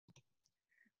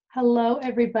Hello,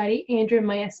 everybody. Andrea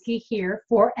Majewski here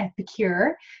for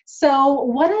EPICURE. So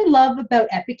what I love about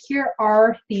EPICURE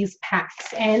are these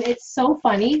packs, and it's so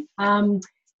funny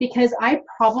because I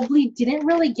probably didn't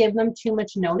really give them too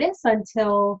much notice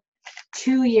until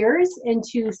 2 years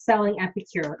into selling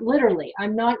EPICURE. Literally,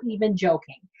 I'm not even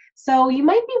joking. So you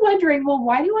might be wondering, well,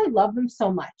 why do I love them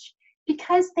so much?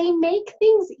 Because they make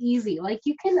things easy. Like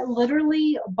you can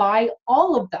literally buy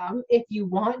all of them if you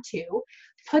want to,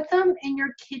 put them in your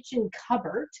kitchen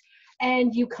cupboard,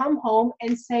 and you come home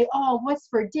and say, oh, what's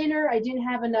for dinner? I didn't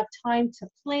have enough time to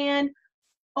plan.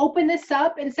 Open this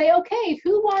up and say, okay,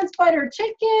 who wants butter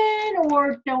chicken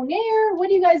or donair? What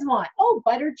do you guys want? Oh,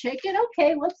 butter chicken.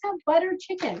 Okay, let's have butter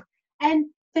chicken. And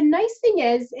the nice thing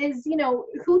is,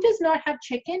 who does not have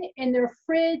chicken in their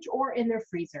fridge or in their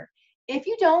freezer? If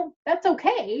you don't, that's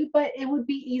okay, but it would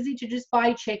be easy to just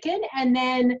buy chicken and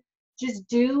then just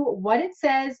do what it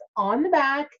says on the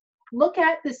back. Look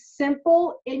at the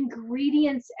simple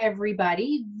ingredients,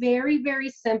 everybody. Very, very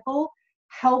simple,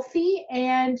 healthy,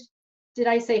 and did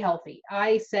I say healthy?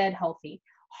 I said healthy.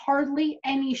 Hardly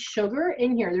any sugar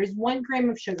in here. There's 1 gram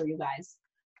of sugar, you guys.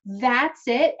 That's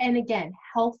it. And again,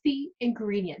 healthy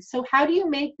ingredients. So how do you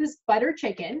make this butter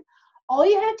chicken? All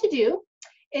you have to do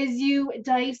is you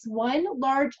dice 1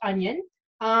 large onion.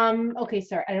 Okay,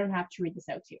 sorry, I don't have to read this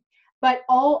out to you. But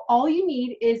all you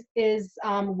need is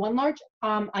 1 large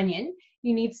onion.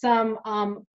 You need some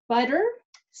butter,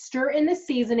 stir in the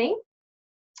seasoning,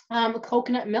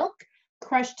 coconut milk,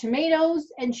 crushed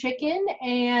tomatoes and chicken,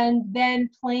 and then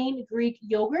plain Greek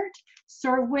yogurt.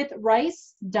 Serve with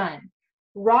rice. Done.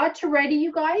 Raw to ready,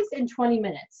 you guys, in 20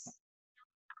 minutes.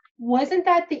 Wasn't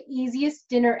that the easiest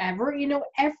dinner ever?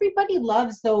 Everybody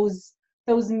loves those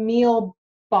meal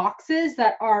boxes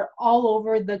that are all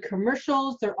over the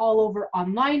commercials. They're all over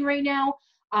online right now.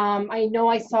 I know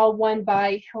I saw one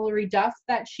by Hilary Duff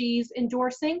that she's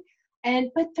endorsing,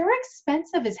 but they're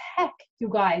expensive as heck, you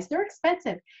guys. They're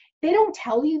expensive. They don't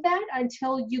tell you that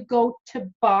until you go to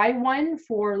buy one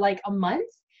for like a month.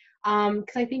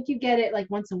 Because I think you get it like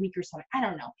once a week or something. I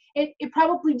don't know. It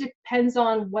probably depends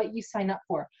on what you sign up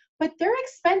for. But they're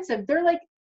expensive. They're like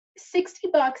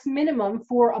 $60 minimum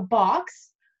for a box,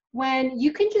 when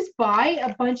you can just buy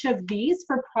a bunch of these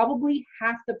for probably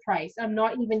half the price. I'm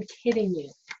not even kidding you.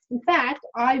 In fact,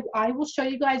 I will show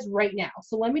you guys right now.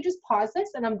 So let me just pause this,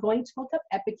 and I'm going to look up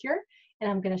EPICURE,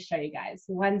 and I'm going to show you guys.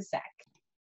 1 sec.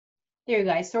 There you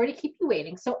guys. Sorry to keep you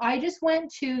waiting. So I just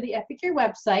went to the EPICURE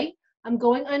website. I'm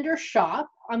going under shop.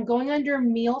 I'm going under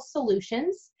meal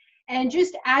solutions. And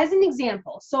just as an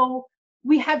example, so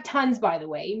we have tons, by the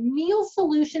way. Meal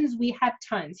solutions, we have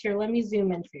tons. Here, let me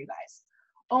zoom in for you guys.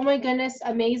 Oh my goodness,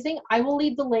 amazing. I will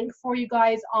leave the link for you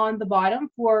guys on the bottom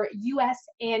for US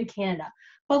and Canada.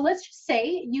 But let's just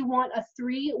say you want a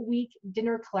 3-week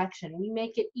dinner collection. We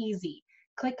make it easy.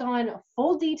 Click on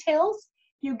full details.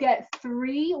 You get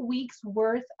 3 weeks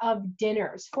worth of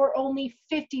dinners for only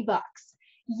 $50.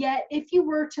 Yet if you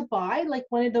were to buy like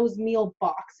one of those meal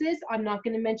boxes, I'm not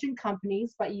going to mention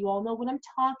companies, but you all know what I'm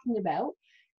talking about.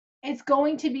 It's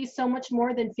going to be so much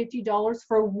more than $50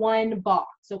 for 1 box,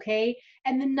 okay?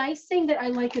 And the nice thing that I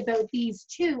like about these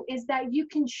too is that you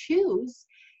can choose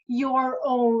your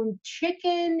own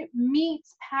chicken,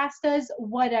 meats, pastas,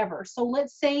 whatever. So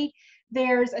let's say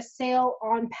there's a sale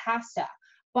on pasta.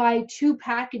 Buy 2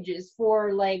 packages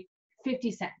for like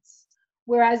 50 cents.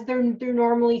 Whereas they're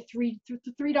normally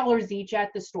 $3 each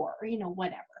at the store, or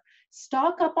whatever.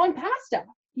 Stock up on pasta.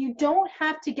 You don't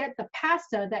have to get the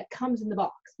pasta that comes in the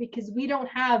box, because we don't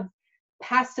have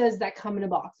pastas that come in a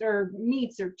box, or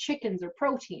meats or chickens or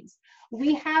proteins.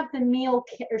 We have the meal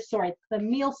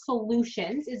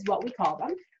solutions is what we call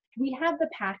them. We have the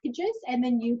packages, and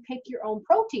then you pick your own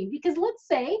protein, because let's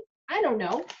say, I don't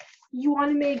know, you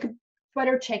want to make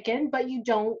butter chicken, but you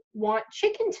don't want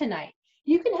chicken tonight.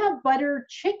 You can have butter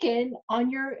chicken on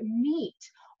your meat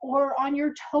or on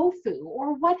your tofu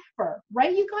or whatever,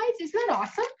 right, you guys? Isn't that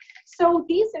awesome? So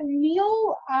these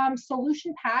meal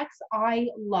solution packs I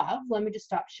love. Let me just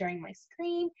stop sharing my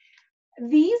screen.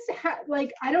 These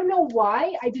I don't know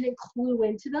why I didn't clue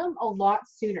into them a lot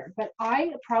sooner, but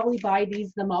I probably buy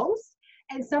these the most.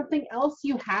 And something else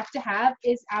you have to have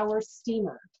is our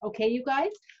steamer. Okay, you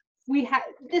guys?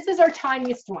 This is our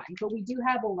tiniest one, but we do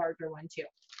have a larger one too.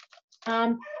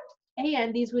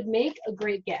 And these would make a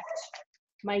great gift.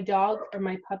 My dog or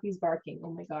my puppy's barking.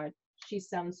 Oh my God, she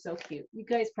sounds so cute. You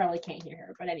guys probably can't hear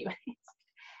her, but anyways,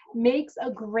 makes a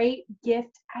great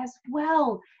gift as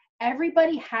well.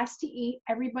 Everybody has to eat.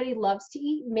 Everybody loves to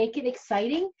eat. Make it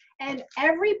exciting. And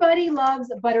everybody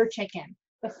loves butter chicken.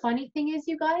 The funny thing is,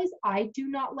 you guys, I do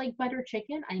not like butter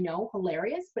chicken. I know,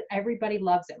 hilarious, but everybody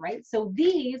loves it, right? So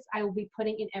these I will be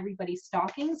putting in everybody's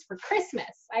stockings for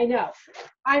Christmas. I know,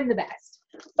 I'm the best.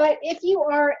 But if you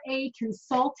are a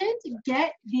consultant,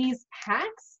 get these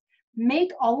packs,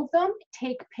 make all of them,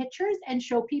 take pictures, and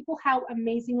show people how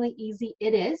amazingly easy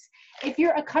it is. If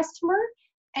you're a customer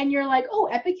and you're like, oh,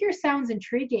 Epicure sounds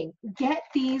intriguing, get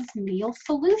these meal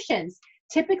solutions.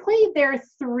 Typically, they're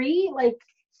three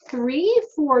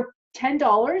for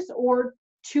 $10 or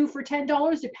two for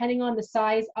 $10, depending on the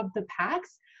size of the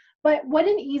packs. But what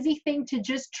an easy thing to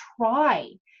just try.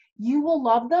 You will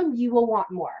love them. You will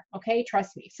want more. Okay,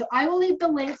 trust me. So I will leave the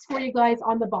links for you guys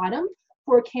on the bottom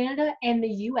for Canada and the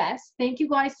US. Thank you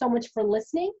guys so much for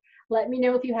listening. Let me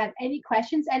know if you have any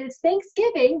questions. And it's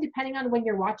Thanksgiving, depending on when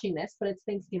you're watching this, but it's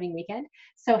Thanksgiving weekend.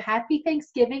 So happy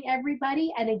Thanksgiving,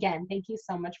 everybody. And again, thank you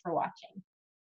so much for watching.